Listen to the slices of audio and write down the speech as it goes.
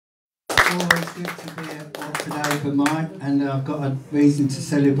always good to be at Watford Open Mic, and I've got a reason to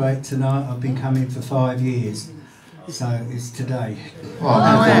celebrate tonight. I've been coming for 5 years, so it's today. Well,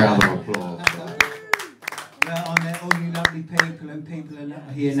 that's a round of applause. Well, I met all you lovely people, and people are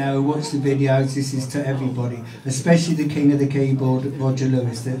not here now who watch the videos. This is to everybody, especially the king of the keyboard, Roger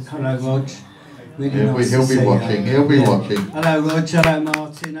Lewis. Hello, Rog. Really He'll be watching. He'll be watching. Hello, Rog. Hello,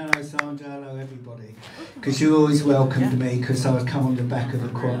 Martin. Hello, Sandra. Hello, everybody. Because you always welcomed me, because I was come on the back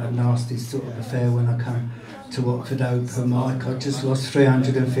of quite a nasty sort of affair when I come to Watford Open Mic. I just lost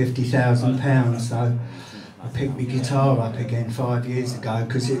 £350,000, so I picked my guitar up again 5 years ago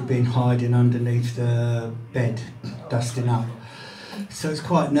because it had been hiding underneath the bed, dusting up. So it's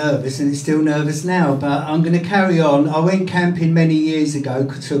quite nervous, and it's still nervous now, but I'm going to carry on. I went camping many years ago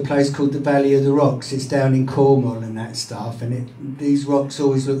to a place called the Valley of the Rocks. It's down in Cornwall and that stuff, and these rocks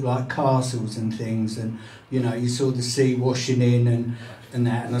always look like castles and things, and you know, you saw the sea washing in and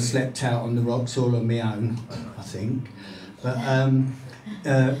that, and I slept out on the rocks all on my own, I think. But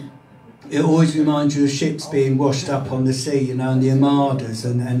it always reminds you of ships being washed up on the sea, you know, and the armadas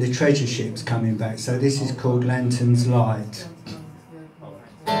and the treasure ships coming back. So this is called Lantern's Light.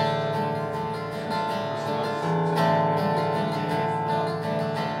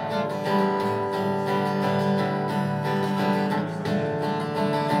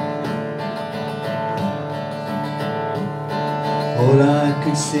 All I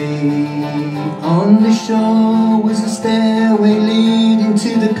could see on the shore was a stairway leading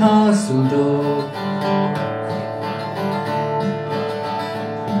to the castle door.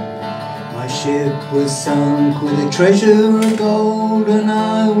 My ship was sunk with a treasure of gold, and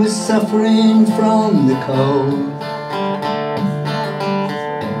I was suffering from the cold.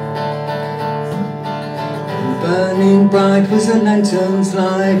 And burning bright was a lantern's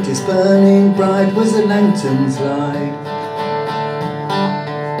light, yes, burning bright was a lantern's light.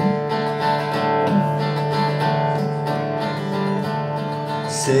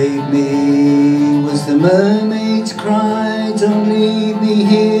 Save me, was the mermaid's cry, don't leave me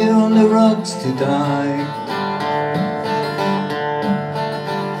here on the rocks to die.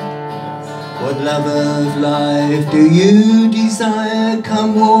 What love of life do you desire?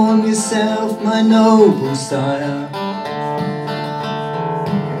 Come warm yourself, my noble sire.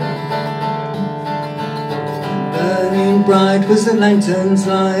 Burning bright was the lantern's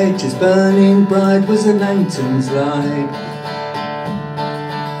light, just burning bright was the lantern's light.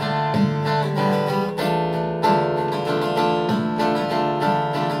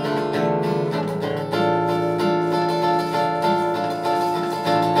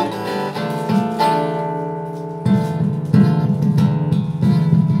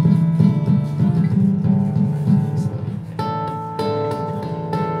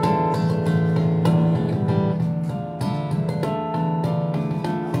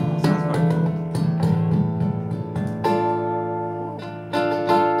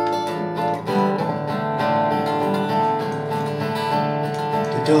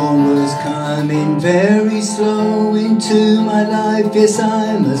 Dawn was coming very slow into my life, yes,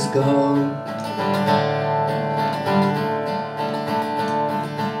 I must go.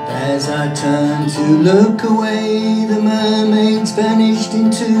 As I turned to look away, the mermaids vanished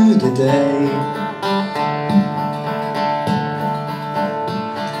into the day.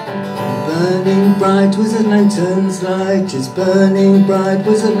 Burning bright was a lantern's light, just burning bright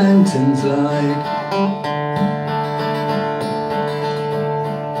was a lantern's light.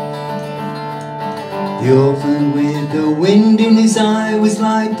 The orphan with the wind in his eye was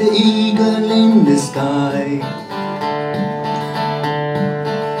like the eagle in the sky.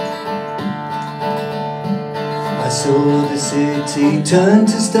 I saw the city turn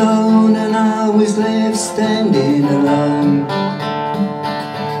to stone, and I was left standing alone.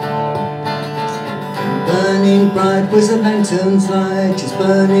 Burning bright was a lantern's light, just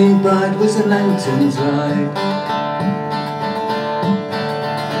burning bright was a lantern's light.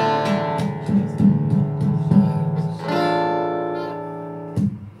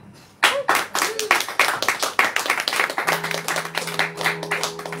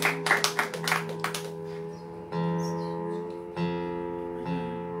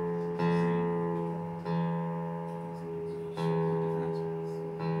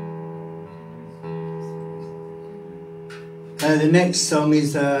 The next song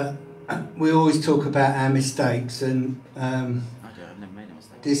is, we always talk about our mistakes, and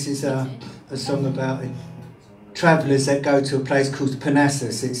this is a song about travellers that go to a place called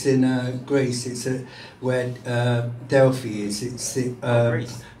Parnassus. It's in Greece. It's where Delphi is. It's the,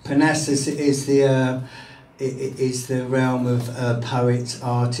 Parnassus is the is the realm of poets,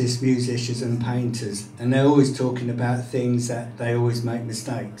 artists, musicians and painters, and they're always talking about things that they always make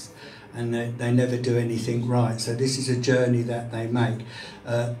mistakes and they never do anything right. So this is a journey that they make.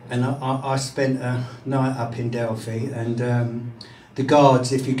 And I spent a night up in Delphi, and the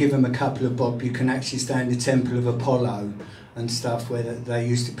guards, if you give them a couple of bob, you can actually stay in the Temple of Apollo and stuff, where they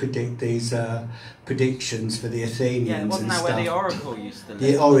used to predict these predictions for the Athenians. Yeah, wasn't and that stuff. where the Oracle used to live?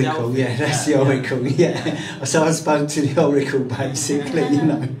 The Oracle, Delphi, yeah, that's the Oracle, yeah. So I spoke to the Oracle basically, you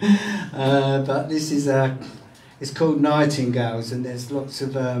know. But this is it's called Nightingales, and there's lots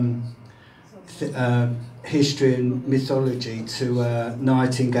of history and mythology to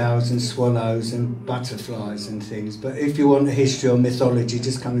nightingales and swallows and butterflies and things. But if you want a history or mythology,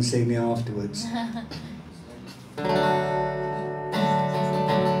 just come and see me afterwards.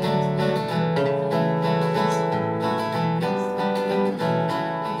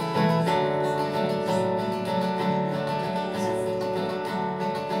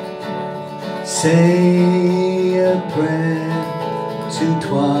 Say a prayer to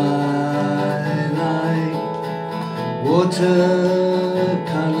twilight, watercolor,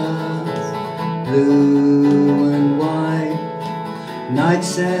 blue and white, night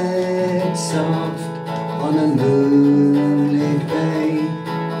set soft on a moonlit bay,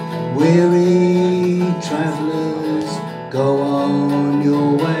 weary travellers, go on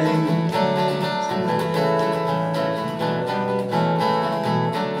your way.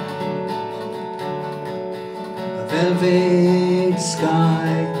 Velvet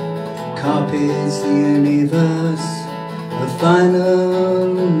sky carpets the universe, a final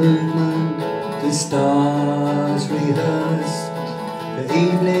movement, the stars rehearse, the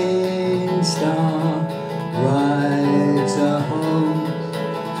evening star rides her home,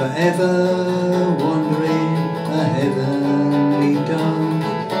 forever wandering a heavenly dome.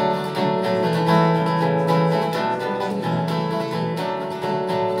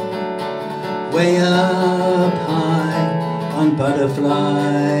 Way up high on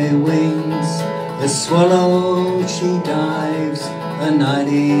butterfly wings, a swallow she dives, a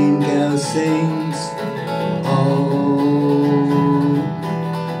nightingale sings. Oh,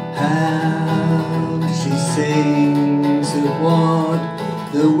 how she sings of what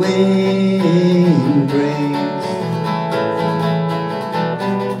the wind brings.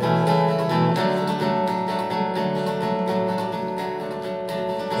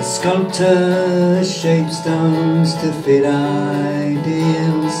 A sculptor shapes stones to fit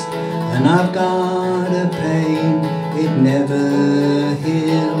ideals, and I've got a pain it never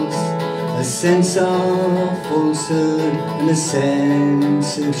heals, a sense of falsehood and a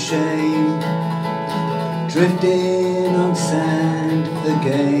sense of shame, drifting on sand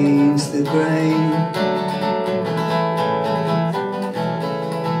against the grain.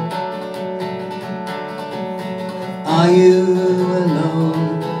 Are you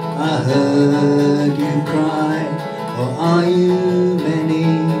alone? I heard you cry. Or are you many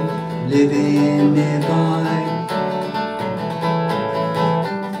living nearby?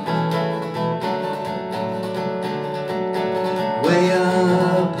 Way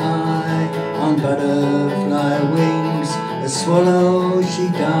up high on butterfly wings, a swallow she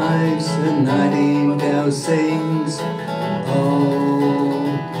dives, a nightingale sings. Oh,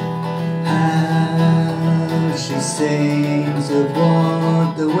 how she sings of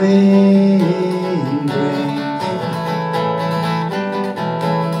what the wind brings.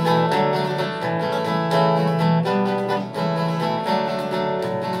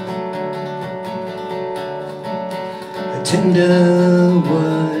 A tender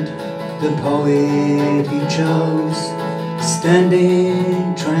word, the poet he chose,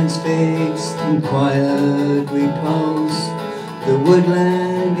 standing transfixed in quiet repose. The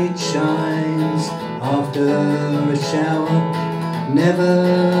woodland it shines after a shower, never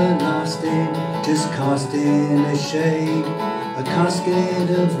lasting, just casting a shade. A casket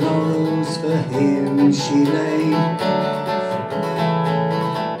of laurels for him she laid.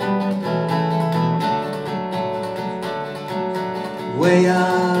 Way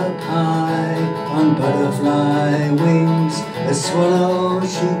up high on butterfly wings, a swallow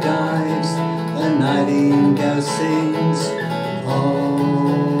she dives, a nightingale sings. Oh,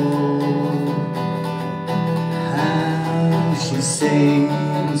 how she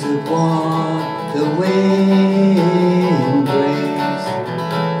sings of what the wind brings.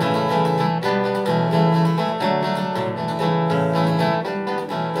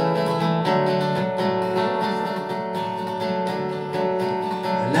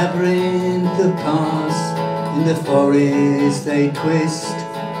 A labyrinth of paths in the forest they twist,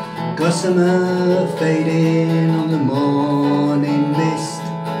 gossamer fading on the morning mist.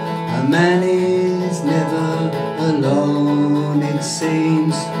 A man is never alone it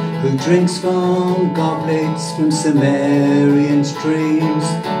seems, who drinks from goblets from Sumerian streams.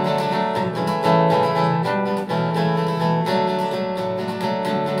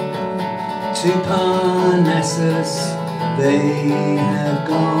 To Parnassus they have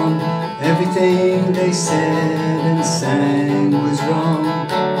gone, everything they said and sang was wrong.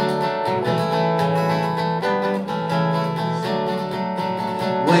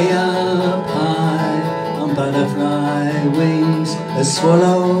 Way up high on butterfly wings, a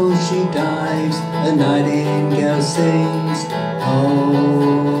swallow she dives, a nightingale sings.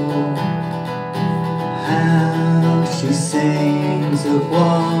 Oh, how she sings of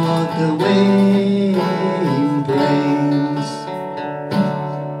what the wind brings.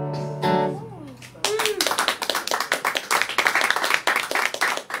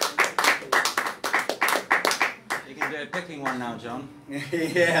 You can do a picking one now, John.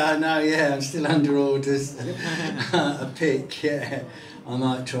 Yeah, I know, yeah, I'm still under orders. A pick, yeah. I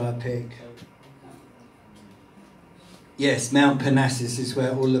might try a pick. Yes, Mount Parnassus is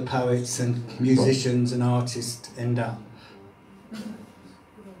where all the poets and musicians and artists end up. You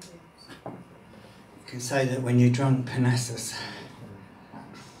can say that when you're drunk, Parnassus.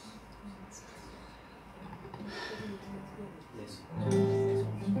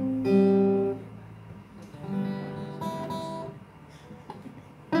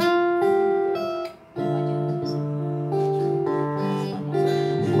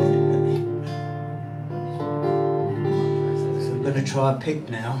 I'm going to try a pick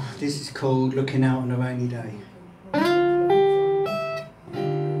now. This is called Looking Out on a Rainy Day.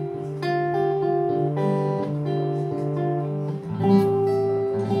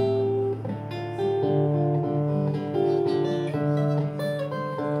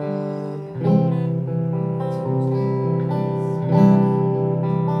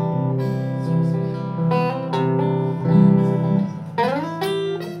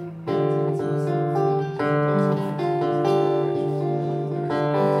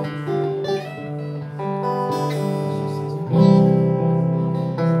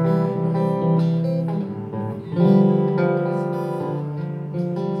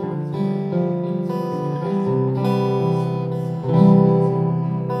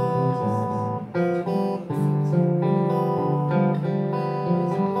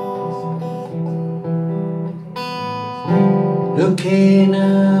 Looking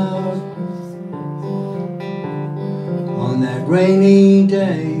out on that rainy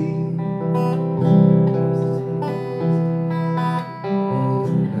day,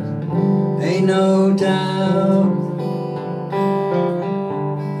 ain't no doubt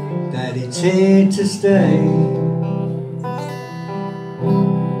that it's here to stay.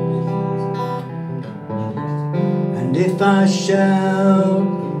 And if I shout,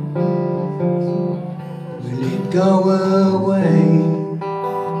 will it go away?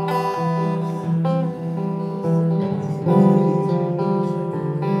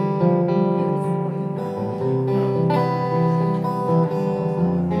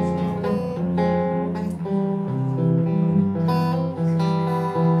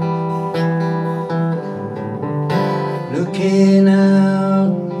 Looking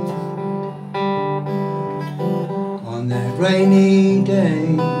out on that rainy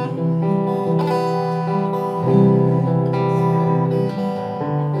day,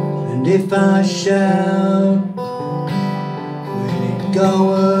 and if I shout, will it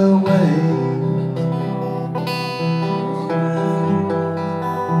go away?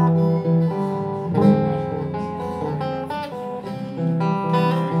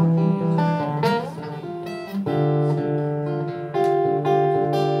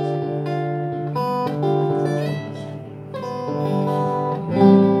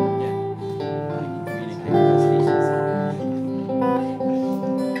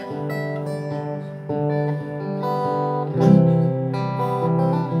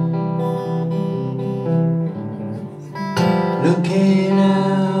 Looking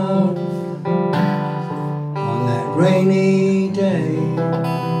out on that rainy day,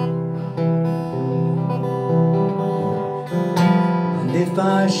 and if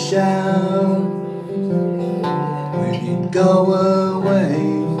I shout, will it go away?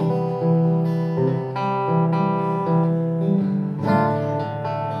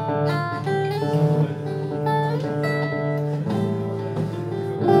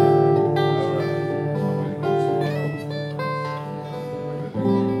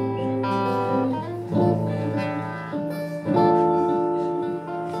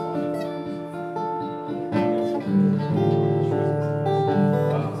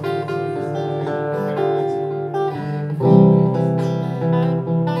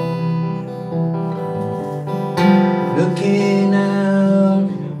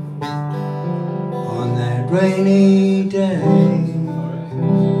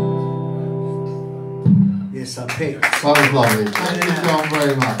 Yes, I picked. That was lovely. Thank you, John,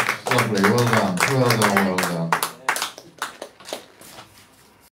 very much. Lovely. Well done. Well done. Well done.